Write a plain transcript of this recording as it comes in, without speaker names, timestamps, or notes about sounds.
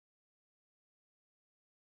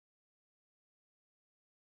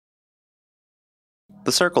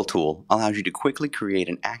The circle tool allows you to quickly create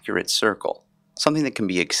an accurate circle, something that can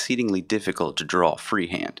be exceedingly difficult to draw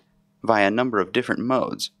freehand, via a number of different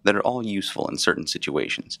modes that are all useful in certain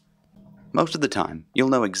situations. Most of the time, you'll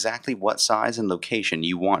know exactly what size and location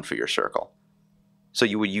you want for your circle, so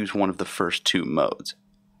you would use one of the first two modes.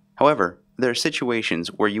 However, there are situations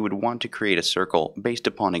where you would want to create a circle based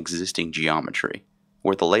upon existing geometry,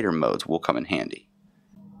 where the later modes will come in handy.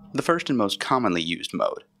 The first and most commonly used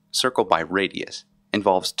mode, circle by radius,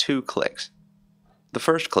 involves 2 clicks. The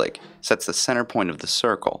first click sets the center point of the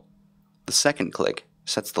circle. The second click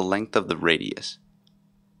sets the length of the radius.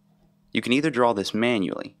 You can either draw this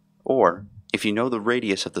manually, or, if you know the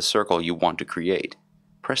radius of the circle you want to create,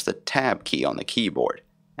 press the Tab key on the keyboard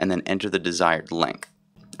and then enter the desired length.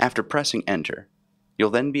 After pressing Enter, you'll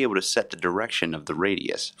then be able to set the direction of the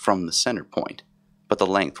radius from the center point, but the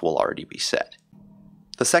length will already be set.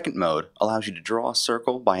 The second mode allows you to draw a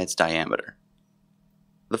circle by its diameter.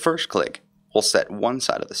 The first click will set one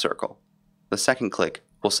side of the circle. The second click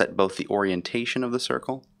will set both the orientation of the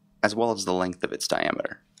circle as well as the length of its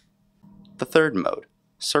diameter. The third mode,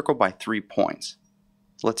 circle by 3 points,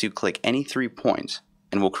 lets you click any 3 points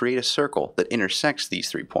and will create a circle that intersects these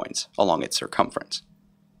 3 points along its circumference.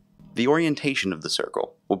 The orientation of the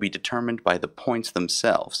circle will be determined by the points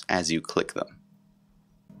themselves as you click them.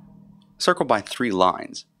 Circle by 3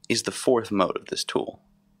 lines is the fourth mode of this tool.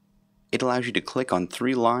 It allows you to click on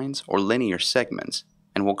 3 lines or linear segments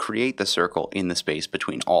and will create the circle in the space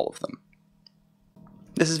between all of them.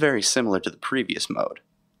 This is very similar to the previous mode,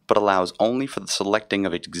 but allows only for the selecting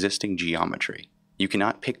of existing geometry. You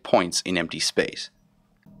cannot pick points in empty space.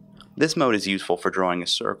 This mode is useful for drawing a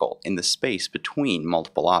circle in the space between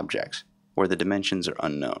multiple objects, where the dimensions are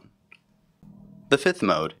unknown. The fifth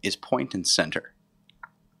mode is point and center.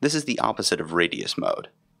 This is the opposite of radius mode,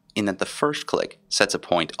 in that the first click sets a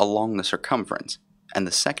point along the circumference, and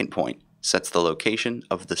the second point sets the location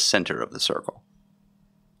of the center of the circle.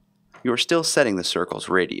 You are still setting the circle's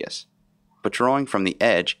radius, but drawing from the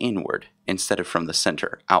edge inward instead of from the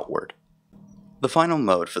center outward. The final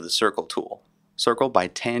mode for the circle tool, circle by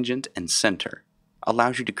tangent and center,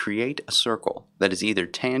 allows you to create a circle that is either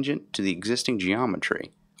tangent to the existing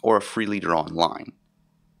geometry or a freely drawn line.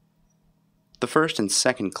 The first and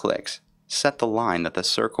second clicks set the line that the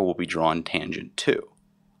circle will be drawn tangent to.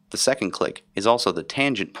 The second click is also the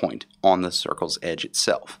tangent point on the circle's edge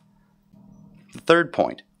itself. The third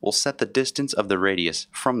point will set the distance of the radius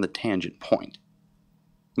from the tangent point.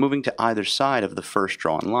 Moving to either side of the first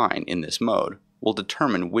drawn line in this mode will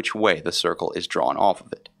determine which way the circle is drawn off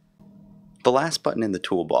of it. The last button in the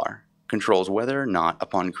toolbar controls whether or not,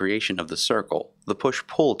 upon creation of the circle, the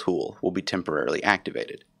push-pull tool will be temporarily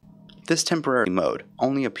activated. This temporary mode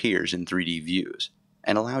only appears in 3D views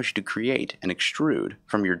and allows you to create and extrude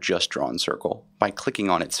from your just drawn circle by clicking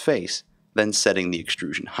on its face, then setting the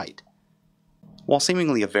extrusion height. While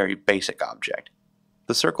seemingly a very basic object,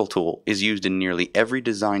 the circle tool is used in nearly every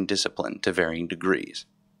design discipline to varying degrees.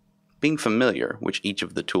 Being familiar with each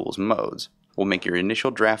of the tool's modes will make your initial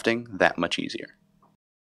drafting that much easier.